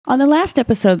On the last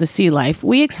episode of The Sea Life,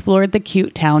 we explored the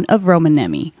cute town of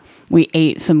Rovaniemi. We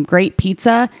ate some great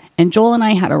pizza, and Joel and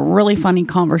I had a really funny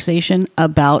conversation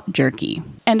about jerky.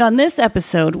 And on this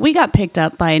episode, we got picked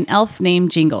up by an elf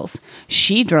named Jingles.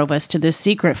 She drove us to this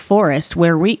secret forest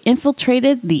where we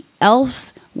infiltrated the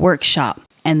elves' workshop.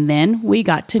 And then we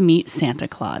got to meet Santa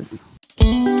Claus.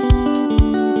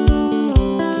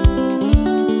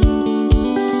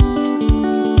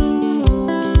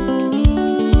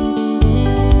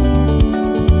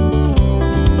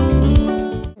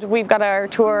 We've got our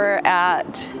tour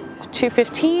at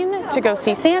 2:15 to go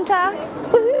see Santa.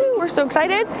 Woohoo, we're so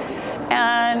excited.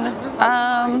 And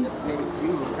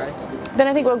then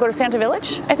I think we'll go to Santa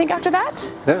Village, I think, after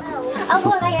that. Yeah. Oh,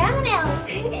 well, I am an elf.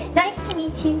 Nice to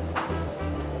meet you.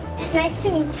 Nice to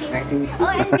meet you. Nice to meet you. Oh,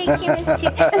 and Vicky is too.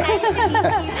 Nice to meet you.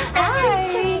 Nice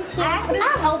to meet you. What is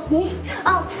Elf's name?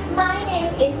 Oh, my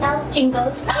name is Elf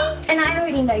Jingles. And I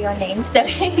already know your name, so.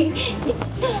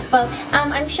 Well,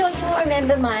 I'm sure you will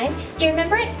remember mine. Do you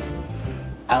remember it?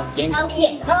 Elf Jingles. Oh,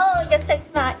 yes. Oh, you're so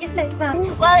smart. You're so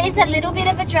smart. Well, it's a little bit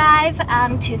of a drive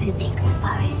to the secret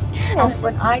forest.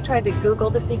 When I tried to Google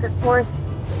the secret forest,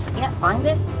 I can't find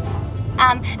it.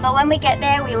 But when we get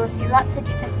there, we will see lots of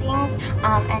different things,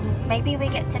 and maybe we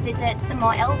get to visit some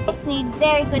more elves. Just need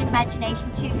very good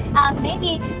imagination too.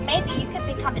 Maybe you could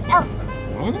become an elf.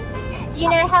 Do you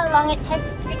know how long it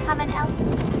takes to become an elf?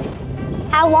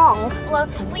 How long? Well,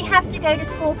 we have to go to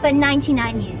school for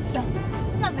 99 years. Yes,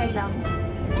 not very long.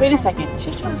 Wait a second,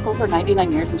 she's been in school for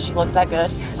 99 years and she looks that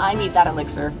good. I need that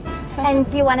elixir. And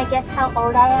do you want to guess how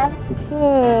old I am?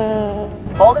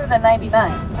 Older than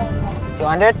 99.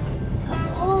 200?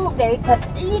 Oh, very close.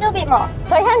 A little bit more.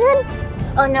 300?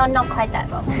 Oh no, not quite that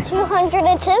low.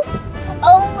 202?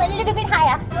 Oh, a little bit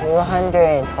higher.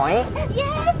 220?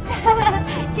 Yes!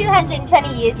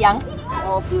 220 years young.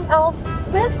 All the elves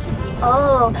lived.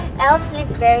 Oh, elves live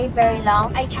very, very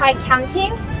long. I tried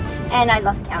counting and I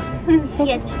lost count.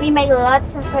 Yes, we make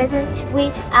lots of presents.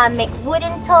 We make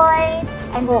wooden toys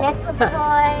and metal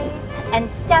toys and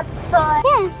stuffed toys.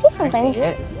 Yeah, I see something.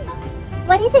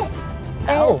 What is it?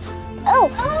 Elves. Oh,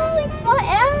 it's for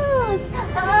elves.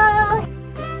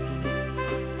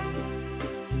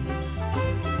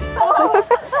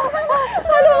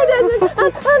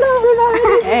 Hello,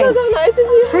 everybody. Hey. So nice to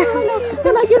meet you.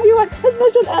 Can I give you a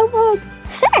special elf hug?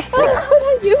 Sure.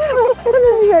 Thank you. Thank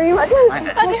you very much.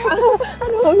 Thank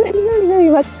you very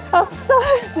much. Oh,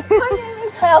 sorry. My name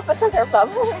is Sugarplum.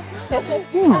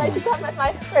 I just got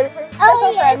my very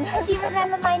special friend. Do you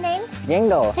remember my name?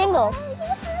 Jingles. Jingles.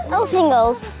 Oh,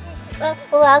 Jingles.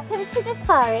 Welcome to the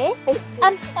forest.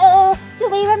 Do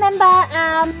we remember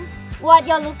what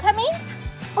your luca means?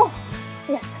 Oh,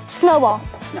 yes. Snowball.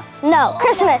 No. No.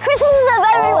 Christmas. Christmas is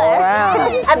everywhere.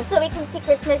 Oh, wow. So we can see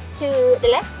Christmas to the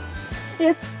left.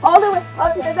 Yes. All the way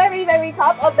up to the very, very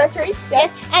top of the tree.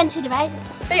 Yes. And to the right.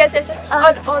 Yes.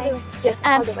 All the way. Yes.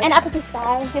 All the way. And up at the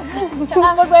sky.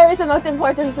 But where is the most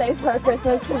important place for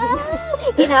Christmas?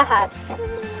 In our hearts.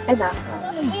 In our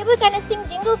We were gonna sing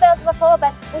Jingle Bells before,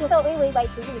 but we thought we would wait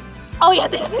to do it. Oh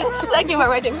yes. Thank you for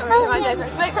waiting for my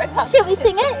favorite time. Should we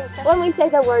sing it? When we say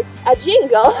the word a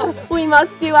jingle, we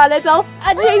must do a little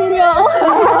a jingle.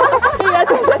 Yes.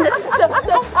 So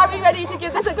are we ready to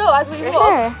give this a go as we walk?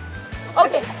 Sure.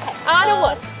 Okay. On a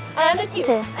one, and a two,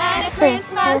 and a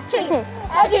Christmas tree.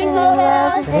 A jingle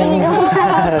bells, jingle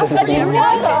bells, a jingle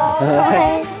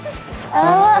bells.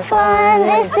 Oh, what fun it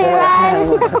is to ride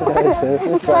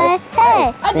in a sleigh.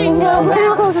 Hey! A jingle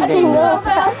bells, a jingle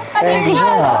bells, a jingle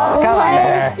bells. Come on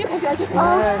there. Oh,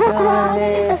 what fun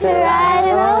it is to ride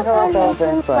in a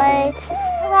open sleigh.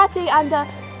 Karate and the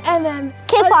MM.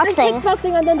 Kickboxing.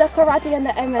 Kickboxing and then the karate and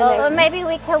the MMA. Or maybe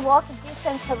we can walk and do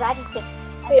some karate kicks.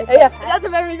 Yeah, that's a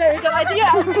very, very good idea.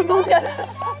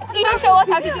 You can show us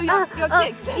how to do your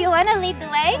kicks. Do you want to lead the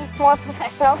way? More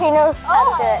professional. He knows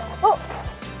how to do it. Oh.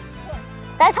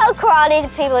 That's how karate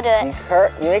people do it.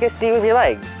 You make it see with your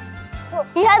legs.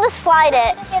 You have to slide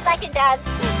it. It's like a dance.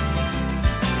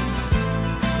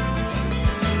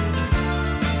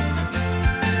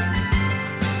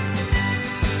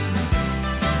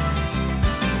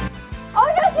 Oh,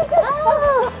 yes, you can.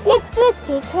 Oh, it's the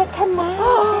secret command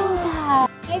center.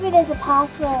 Maybe there's a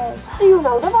password. Do you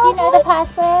know the Do you know the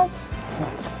password?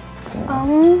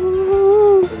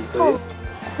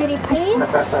 Pretty please?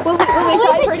 Will we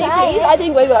try pretty please? I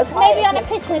think we will try. Maybe on a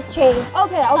Christmas tree.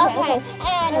 Okay.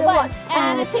 And a one,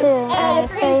 and a two, and a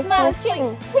Christmas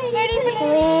tree. Pretty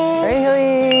please.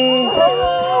 Really?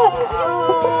 Oh,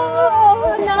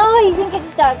 no, you can get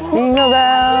stuck. Jingle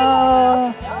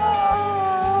bell.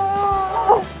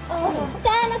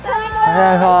 Santa Claus.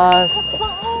 Santa Claus.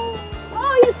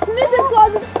 Oh, yes, Mrs.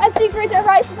 Claus.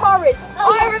 porridge.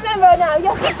 I remember now.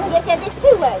 Yes, There's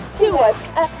 2 words. 2 words.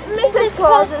 Mrs.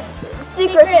 Claus's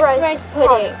secret rice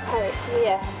pudding.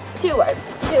 Yeah. 2 words.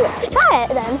 2 words. Try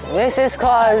it then. Mrs.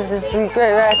 Claus's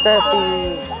secret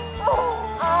recipe.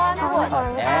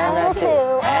 And a 2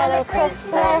 and a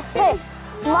Christmas tree.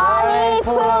 Mommy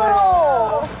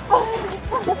Poodle.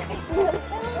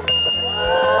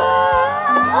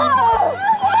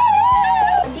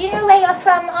 Do you know where you're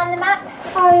from on the map?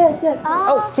 Oh, yes.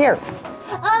 Oh, here.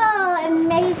 Oh,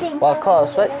 amazing. Well,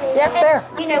 close, but yeah, there.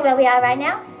 You know where we are right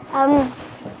now?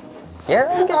 Here?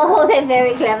 Oh, they're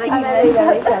very clever. Very,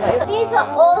 very clever. These are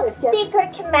all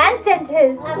secret command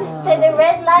centers. So the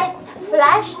red lights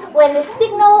flash when the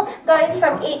signal goes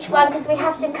from each one because we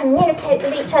have to communicate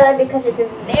with each other because it's a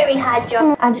very hard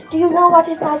job. And do you know what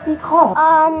it might be called?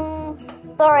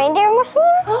 The reindeer machine?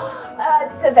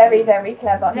 It's a very, very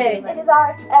clever. It is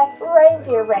our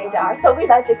reindeer radar, so we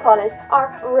like to call it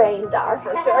our raindar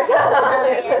for short. Is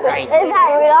that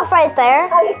Rudolph right there?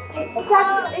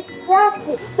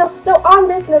 Exactly. So on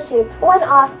this machine, when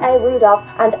Rudolph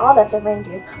and all of the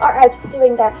reindeers are out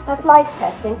doing their flight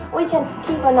testing, we can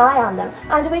keep an eye on them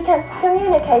and we can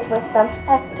communicate with them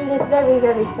through this very,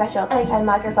 very special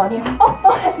microphone here.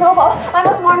 Oh, a snowball! I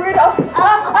must warn Rudolph.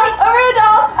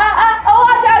 Rudolph!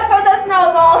 Watch out for the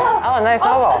snowball! Oh, nice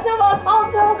snowball. A snowball!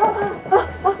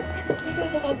 Come.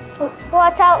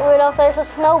 Watch out, Rudolph, there's a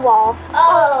snowball.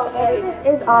 This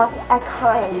is a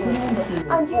kindness.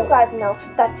 And you guys know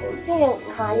that being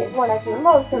kind is one of the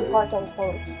most important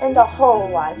things in the whole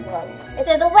wide world.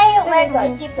 So the way it works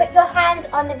is you put your hands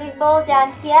on the big ball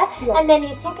down here, and then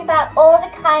you think about all the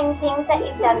kind things that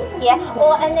you've done here,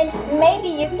 and then maybe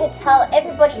you could tell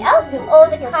everybody else all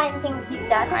the kind things you've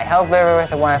done. I helped River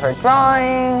with one of her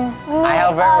drawings. I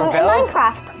helped River build.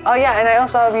 Minecraft. Oh yeah, and I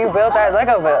also helped you build that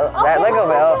Lego build.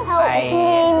 He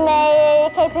made a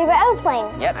paper airplane.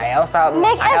 Yep, I helped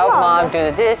Mom do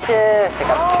the dishes, pick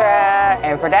up the trash,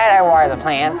 and for that I water the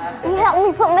plants. You helped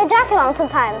me put my jacket on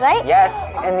sometimes, right? Yes,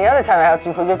 and the other time I helped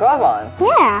you put your glove on.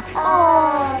 Yeah.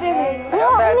 Oh, very I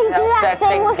also helped at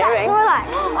Thanksgiving.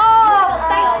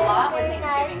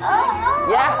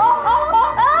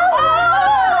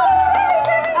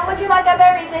 Would you like a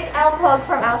very big elf hug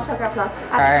from our Sugarplum?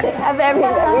 A very,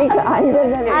 very kind.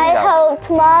 I helped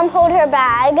Mom hold her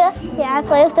bag. Yeah, I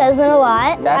play with Desmond a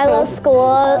lot. I love school.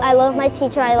 I love my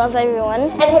teacher. I love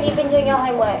everyone. And have you been doing your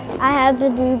homework? I have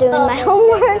been doing my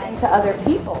homework. To other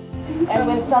people. And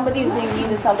when somebody's being mean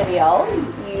to somebody else,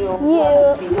 you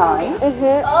want to be kind. And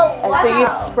so you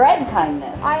spread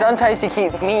kindness. Sometimes you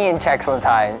keep me in check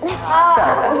sometimes.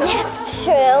 Yes,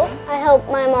 true. I help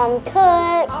my mom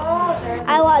cook.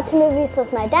 I watch movies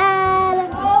with my dad.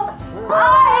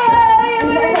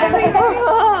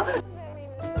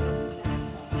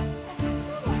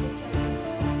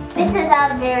 This is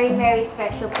our very, very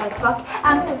special post box.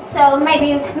 So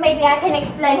maybe I can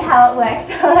explain how it works.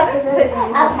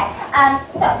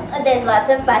 So there's lots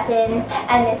of buttons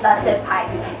and there's lots of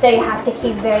pipes. So you have to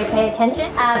keep very pay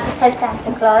attention for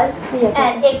Santa Claus.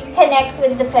 And it connects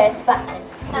with the first button.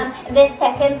 This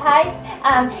second pipe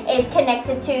is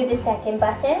connected to the second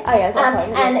button.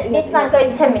 And this one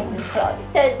goes to Mrs. Claus.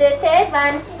 So the third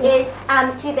one is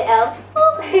to the elves.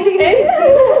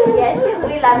 Yes,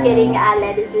 we love getting our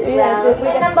letters as well.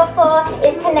 And number 4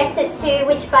 is connected to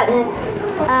which button?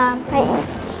 Right here.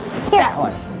 That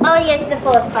one. Oh yes, the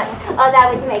 4th button. Oh,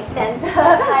 that would make sense.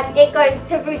 It goes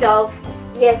to Rudolph.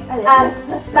 Yes.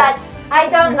 But I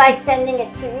don't like sending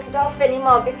it to Rudolph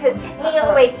anymore because he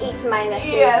always eats my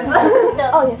letters.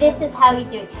 So this is how you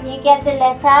do it. You get the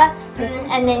letter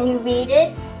and then you read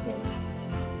it.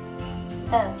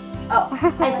 Oh,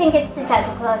 I think it's to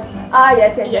Santa Claus.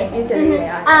 Yes, usually they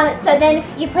are. So then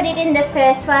you put it in the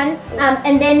first one,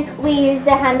 and then we use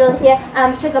the handle here.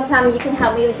 Sugarplum, you can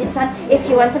help me with this one if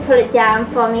you want to pull it down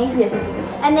for me. Yes.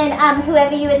 And then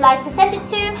whoever you would like to send it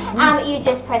to, you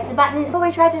just press the button. But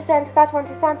we try to send that one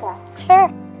to Santa. Sure.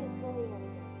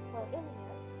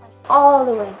 All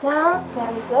the way down,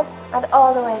 very good, and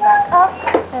all the way back up,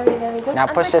 very, very good. Now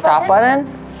push the top button.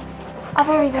 Oh,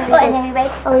 very, very Oh, good. and then we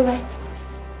wait. Oh, we wait.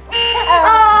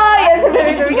 Oh, yes,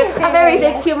 very, very good. A very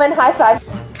big human high five.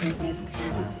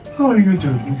 How are you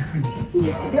doing?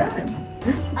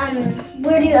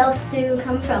 Where do elves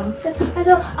come from?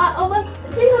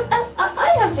 Jingles,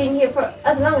 I have been here for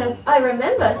as long as I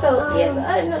remember, so yes,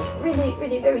 I'm not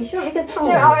really very sure because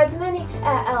there are as many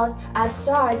elves as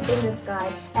stars in the sky.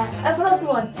 Plus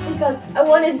 1, because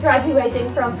one is graduating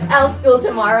from elf school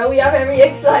tomorrow. We are very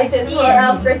excited for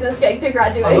elf Christmas cake to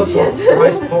graduate.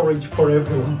 Rice porridge for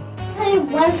everyone. Tell you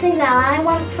one thing that I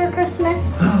want for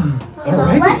Christmas.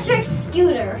 Alright. Electric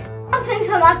scooter. Mom thinks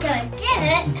I'm not gonna get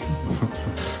it.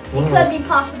 It could be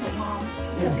possible, Mom. It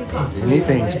could be possible.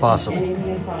 Anything's possible.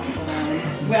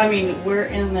 I mean, we're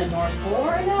in the North Pole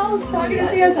right now talking to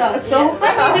Santa, so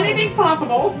anything's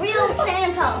possible. Real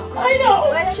Santa. I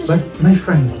know. But my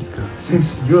friend,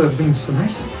 since you have been so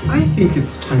nice, I think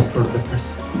it's time for the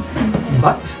present.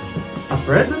 But a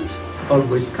present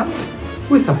always comes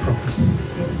with a promise.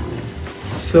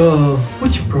 So,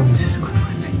 which promise is good,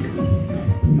 I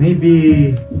think?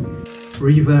 Maybe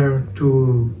River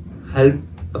to help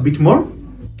a bit more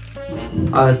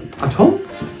at home?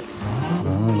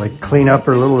 Like clean up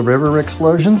her little river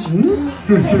explosions? We can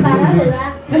do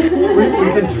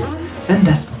it. And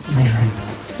that's my friend.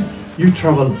 You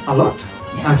travel a lot,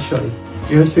 actually.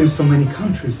 You have seen so many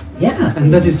countries. Yeah.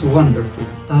 And that is wonderful.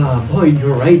 Boy,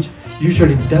 your age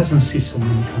usually doesn't see so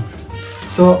many countries.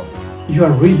 So you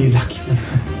are really lucky, my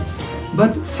friend.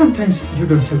 But sometimes you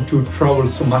don't have to travel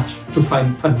so much to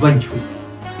find adventure.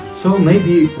 So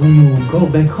maybe when you go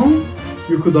back home,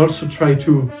 you could also try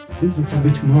to visit a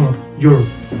bit more your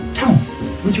town.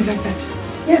 Would you like that?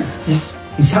 Yeah. Yes,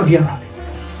 in Saudi Arabia.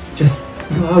 Just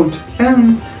go out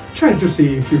and try to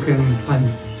see if you can find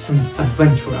some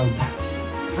adventure out there.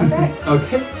 Okay.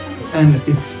 Okay? And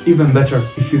it's even better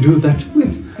if you do that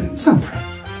with some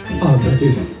friends. Oh, that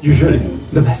is usually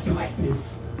the best way.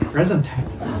 It's present time.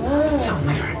 So,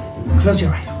 my friends, close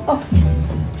your eyes. Oh.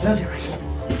 Close your eyes.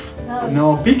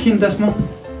 No peeking, Desmond.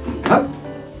 Up.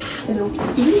 Hello,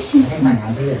 Kitty.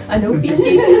 Hello,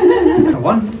 Kitty.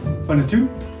 One, and two,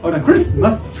 on a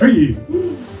Christmas tree.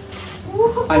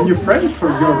 A new friend for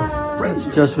your That's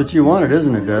just what you wanted,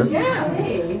 isn't it, Des?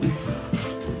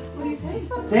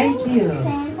 Thank you.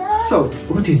 So,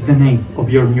 what is the name of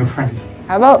your new friends?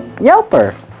 How about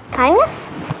Yelper? Kindness?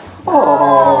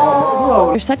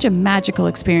 There's such a magical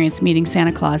experience meeting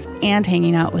Santa Claus and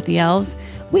hanging out with the elves.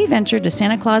 We ventured to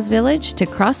Santa Claus Village to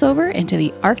cross over into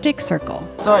the Arctic Circle.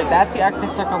 Sorry, that's the Arctic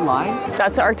Circle line?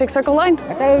 That's the Arctic Circle line.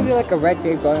 I thought it would be like a red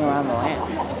tape going around the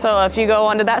land. So if you go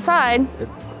onto that side,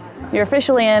 you're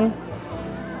officially in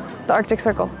the Arctic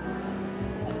Circle.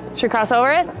 Should we cross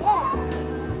over it?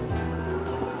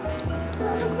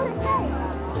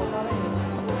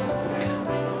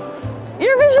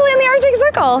 You're officially in the Arctic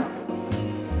Circle.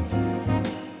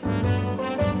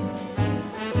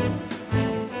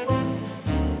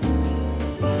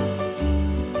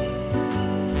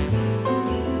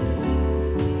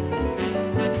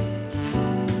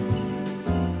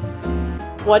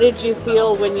 What did you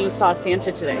feel when you saw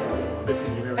Santa today?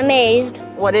 Amazed.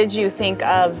 What did you think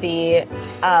of the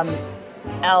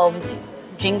elves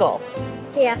Jingle?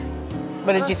 Yeah.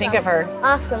 What did you think of her?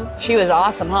 Awesome. She was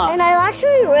awesome, huh? And I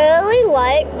actually really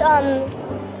liked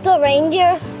the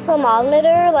reindeer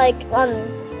thermometer, like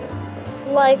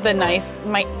The nice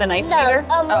meter?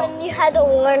 when you had to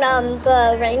warn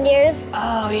the reindeers.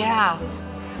 Oh yeah.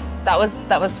 That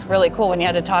was really cool when you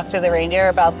had to talk to the reindeer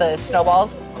about the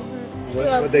snowballs.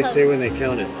 What'd they say when they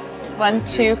counted? 1,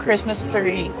 2, Christmas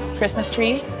tree.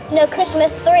 No,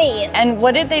 Christmas 3. And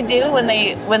what did they do when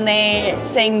they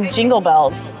sang Jingle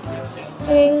Bells?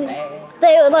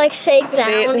 They would like shake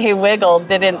down. They wiggled,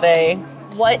 didn't they?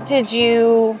 What did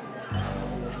you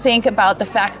think about the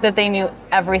fact that they knew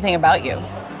everything about you?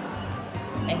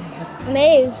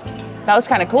 Amazed. That was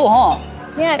kind of cool, huh?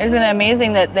 Yeah. Isn't it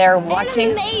amazing that they're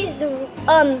watching? I'm amazed.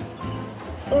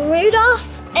 Rudolph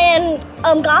and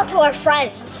got to our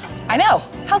friends. I know.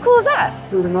 How cool is that?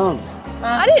 Who knows?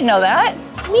 I didn't know that.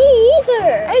 Me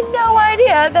either. I had no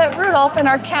idea that Rudolph and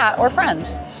our cat were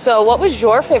friends. So what was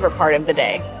your favorite part of the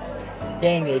day?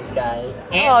 Getting these guys.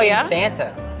 And Oh, yeah?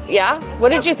 Santa. Yeah? What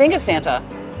did you think of Santa?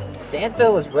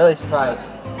 Santa was really surprised.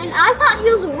 And I thought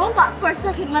he was a robot for a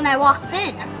second when I walked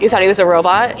in. You thought he was a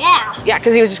robot? Yeah. Yeah,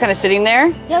 because he was just kind of sitting there.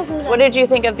 What did you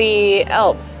think of the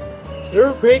elves? They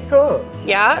were pretty cool.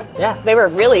 Yeah? Yeah. They were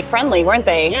really friendly, weren't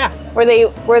they? Yeah. Were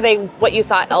they what you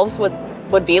thought elves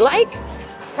would be like?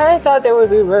 I thought they would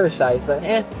be riverside, but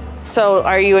yeah. So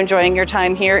are you enjoying your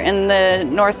time here in the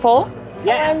North Pole?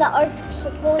 Yeah. In the Arctic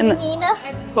Circle, Nina.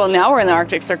 Well, now we're in the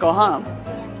Arctic Circle, huh?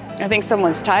 I think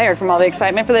someone's tired from all the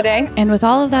excitement for the day. And with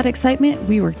all of that excitement,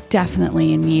 we were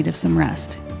definitely in need of some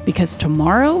rest. Because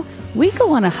tomorrow, we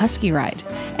go on a husky ride.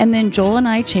 And then Joel and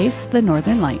I chase the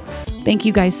Northern Lights. Thank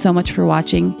you guys so much for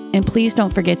watching. And please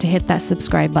don't forget to hit that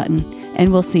subscribe button.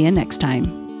 And we'll see you next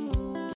time.